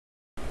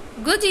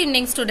Good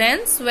evening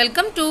students,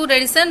 welcome to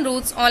Radisson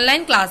Roots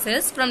online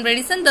classes from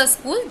Radisson The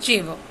School,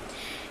 E.V.S.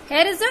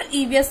 Here is your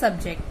E.V.S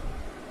subject.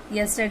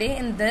 Yesterday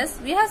in this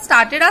we have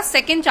started our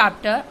second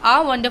chapter,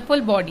 Our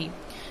Wonderful Body,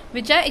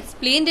 which I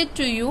explained it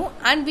to you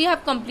and we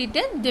have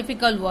completed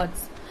difficult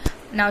words.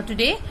 Now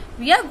today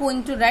we are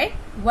going to write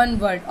one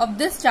word of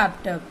this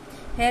chapter.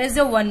 Here is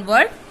the one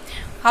word.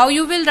 How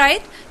you will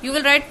write? You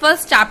will write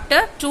first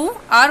chapter 2,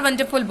 Our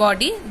Wonderful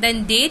Body,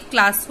 then date,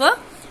 classwork,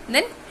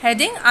 then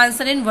heading,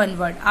 answer in one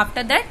word.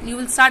 After that you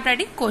will start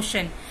writing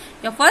question.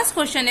 Your first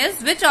question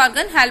is which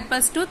organ help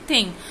us to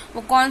think?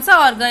 वो कौन सा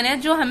organ है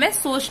जो हमें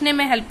सोचने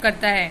में help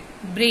करता है?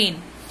 Brain.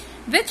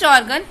 Which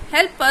organ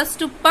help us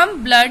to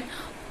pump blood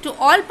to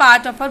all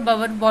part of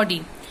our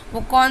body?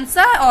 वो कौन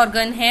सा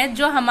organ है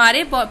जो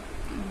हमारे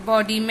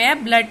body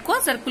में blood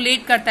को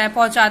circulate करता है,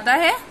 पहुंचाता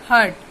है?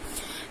 Heart.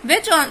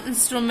 Which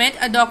instrument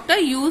a doctor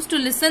use to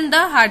listen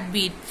the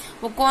heartbeat?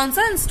 वो कौन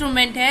सा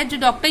इंस्ट्रूमेंट है जो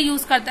डॉक्टर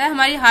यूज करता है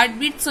हमारी हार्ट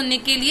बीट सुनने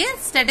के लिए?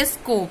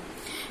 Stethoscope.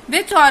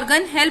 Which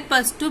organ help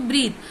us to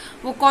breathe?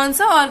 वो कौन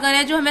सा ऑर्गन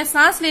है जो हमें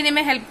सांस लेने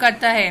में हेल्प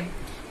करता है?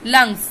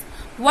 Lungs.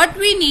 What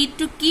we need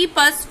to keep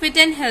us fit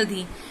and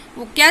healthy?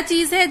 वो क्या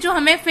चीज है जो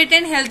हमें फिट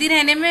एंड हेल्दी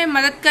रहने में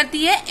मदद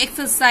करती है?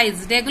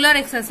 Exercise, regular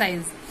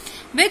exercise.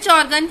 Which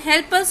organ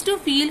help us to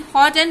feel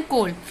hot and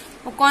cold?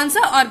 वो कौन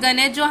सा ऑर्गन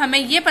है जो हमें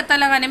ये पता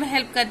लगाने में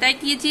हेल्प करता है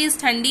कि ये चीज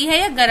ठंडी है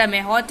या गर्म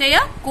है, हॉट है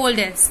या कोल्ड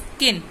है?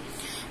 Skin.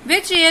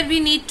 Which air we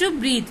need to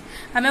breathe?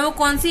 हमें वो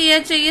कौन सी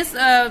एयर चाहिए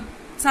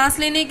सांस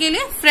लेने के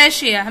लिए?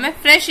 Fresh air. हमें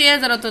फ्रेश एयर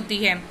जरूरत होती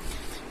है.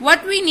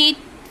 What we need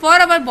for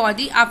our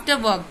body after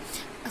work?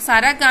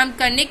 सारा काम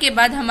करने के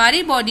बाद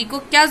हमारी बॉडी को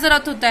क्या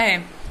जरूरत होता है?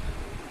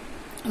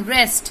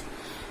 Rest.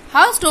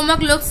 How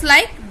stomach looks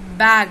like?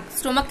 Bag.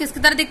 Stomach किसकी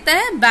तरह दिखता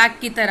है? बैग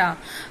की तरह.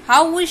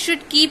 How we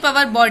should keep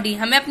our body?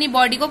 हमें अपनी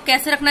बॉडी को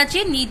कैसे रखना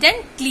चाहिए? Neat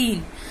and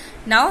clean.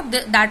 Now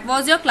that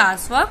was your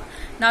class work.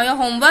 Now your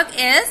homework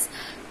is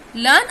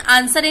learn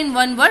answer in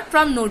one word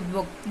from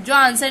notebook. जो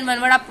आंसर इन वन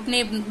वर्ड आप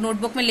अपने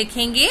notebook में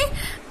लिखेंगे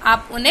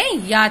आप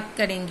उन्हें याद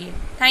करेंगे.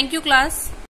 Thank you class.